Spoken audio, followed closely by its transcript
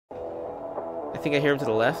think I hear him to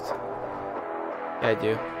the left. Yeah, I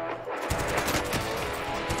do.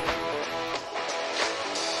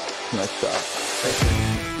 Nice shot.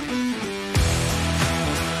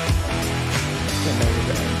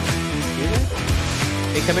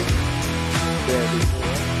 Hey, coming. Yeah,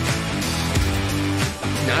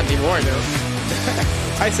 Not anymore, no.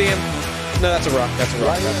 I see him. No, that's a rock. That's a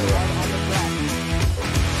rock. That's a rock.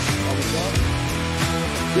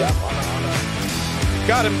 Yeah,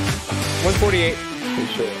 Got him. 148.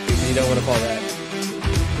 sure. You don't want to call that.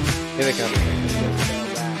 Here they come.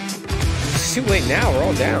 It's too late now. We're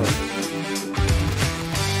all down.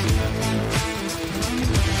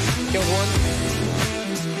 Killed one.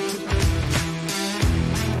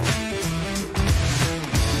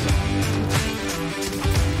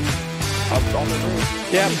 Up on the roof.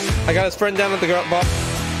 Yeah, I got his friend down at the bottom.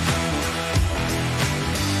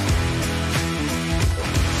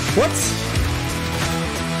 What?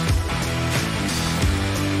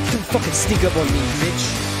 Don't fucking sneak up on me, bitch.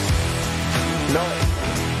 No.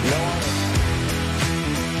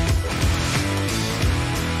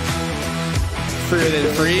 Freer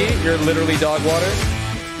than free? You're literally dog water?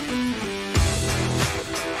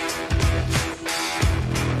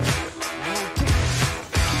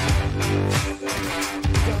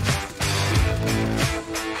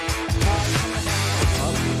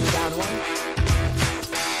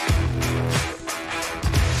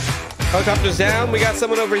 Helicopter's down. We got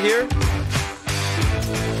someone over here.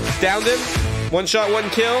 Downed him. One shot, one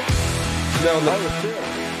kill. No.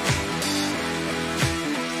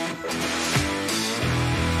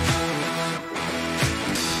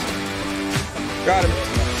 Got him.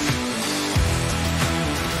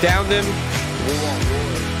 Downed him.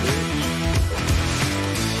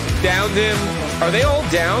 Downed him. Are they all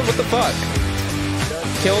down? What the fuck?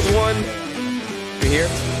 Killed one. You here?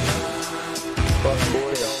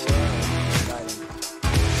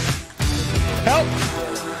 Help!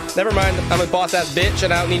 Never mind. I'm a boss ass bitch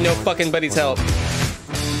and I don't need no fucking buddy's help.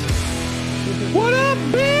 What up,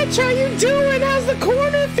 bitch? How you doing? How's the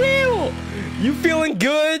corner feel? You feeling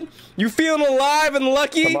good? You feeling alive and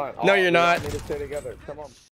lucky? Come on. No, you're not. We need to stay together. Come on.